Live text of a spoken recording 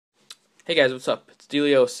Hey guys, what's up? It's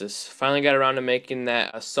Dealiosis. Finally got around to making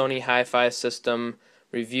that Sony hi-fi system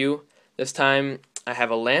review. This time I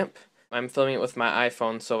have a lamp. I'm filming it with my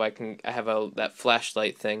iPhone, so I have that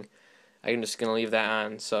flashlight thing. I'm just gonna leave that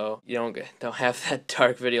on so you don't have that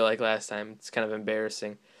dark video like last time. It's kind of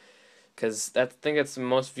embarrassing because I think it's the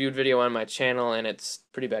most viewed video on my channel and it's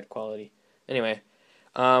pretty bad quality. Anyway,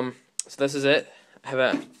 so this is it. I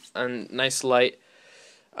have a nice light.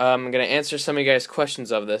 I'm gonna answer some of you guys' questions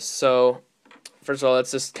of this. So first of all,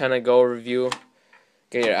 let's just kind of go review.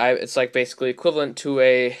 Okay, it's like basically equivalent to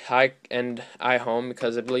a high-end iHome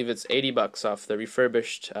because I believe it's $80 off the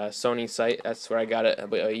refurbished Sony site. That's where I got it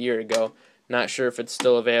a year ago. Not sure if it's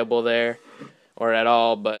still available there or at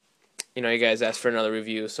all, but you know, you guys asked for another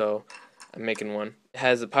review, so I'm making one. It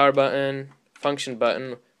has a power button, function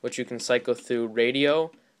button, which you can cycle through radio,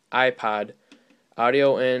 iPod,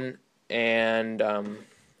 audio in, and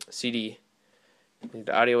CD.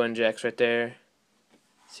 The audio in jacks right there,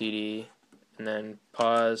 CD, and then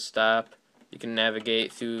pause, stop. You can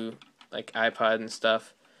navigate through like iPod and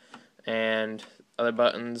stuff, and other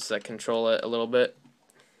buttons that control it a little bit.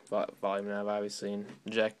 Volume knob, obviously, and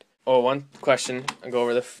eject. Oh, one question. I'll go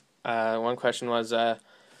over the. One question was,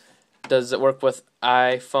 does it work with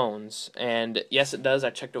iPhones? And yes, it does. I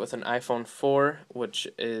checked it with an iPhone 4, which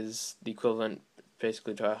is the equivalent,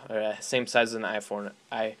 basically, to same size as an iPhone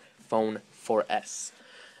 4S.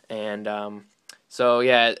 And so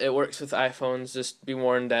yeah, it works with iPhones. Just be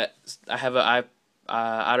warned that I have a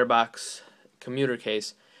OtterBox commuter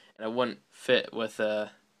case, and it wouldn't fit with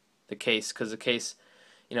the case because the case,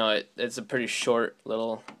 you know, it's a pretty short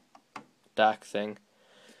little dock thing,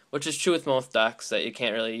 which is true with most docks that you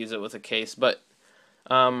can't really use it with a case. But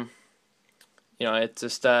you know, it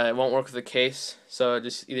just it won't work with the case. So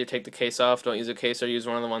just either take the case off, don't use a case, or use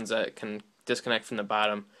one of the ones that can disconnect from the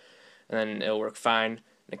bottom, and then it'll work fine.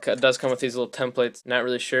 It does come with these little templates. Not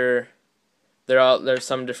really sure. There's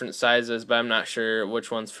some different sizes, but I'm not sure which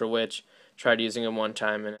one's for which. Tried using them one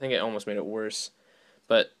time, and I think it almost made it worse.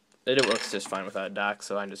 But it works just fine without a dock,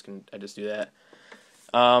 so I just do that.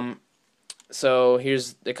 So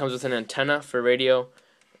it comes with an antenna for radio,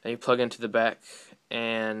 and you plug into the back,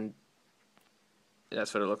 and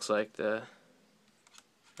that's what it looks like, the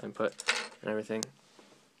input and everything.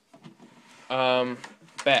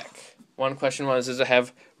 Back. One question was, does it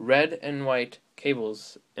have red and white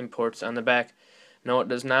cables imports on the back? No, it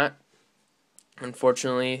does not.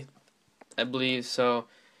 Unfortunately, I believe so.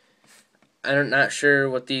 I'm not sure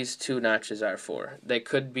what these two notches are for. They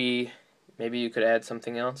could be, maybe you could add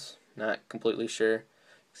something else. Not completely sure.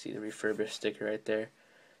 See the refurbished sticker right there.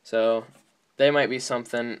 So they might be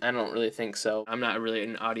something. I don't really think so. I'm not really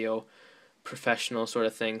an audio professional sort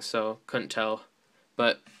of thing, so couldn't tell.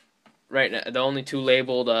 But right now, the only two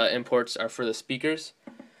labeled imports are for the speakers.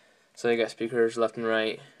 So you got speakers left and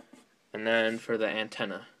right, and then for the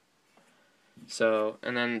antenna. So,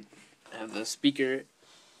 and then I have the speaker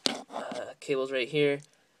cables right here.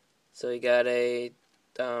 So you got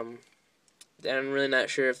I'm really not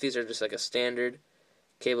sure if these are just like a standard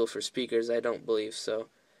cable for speakers. I don't believe so.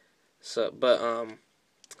 So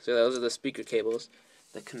those are the speaker cables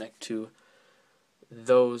that connect to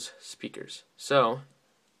those speakers. So,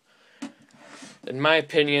 in my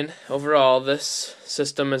opinion, overall, this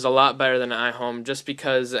system is a lot better than iHome just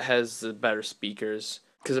because it has the better speakers.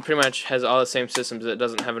 Because it pretty much has all the same systems. It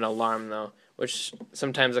doesn't have an alarm, though, which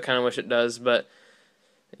sometimes I kind of wish it does, but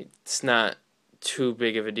it's not too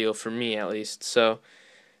big of a deal for me, at least. So,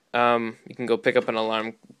 you can go pick up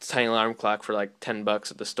an tiny alarm clock for like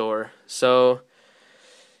 $10 at the store. So,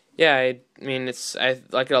 yeah, I mean, I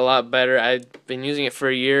like it a lot better. I've been using it for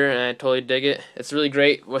a year and I totally dig it. It's really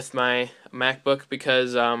great with my MacBook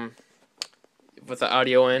because with the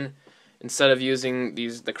audio in, instead of using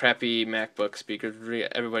the crappy MacBook speakers,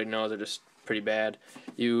 everybody knows are just pretty bad.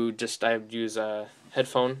 I use a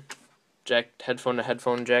headphone to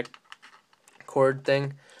headphone jack cord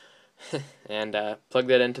thing, and plug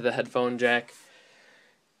that into the headphone jack.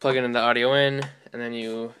 Plug it in the audio in, and then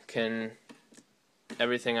you can.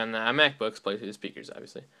 Everything on the MacBooks plays through the speakers,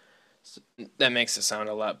 obviously. So that makes it sound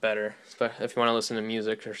a lot better, especially if you want to listen to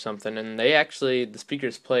music or something. And the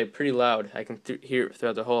speakers play pretty loud. I can hear it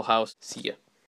throughout the whole house. See ya.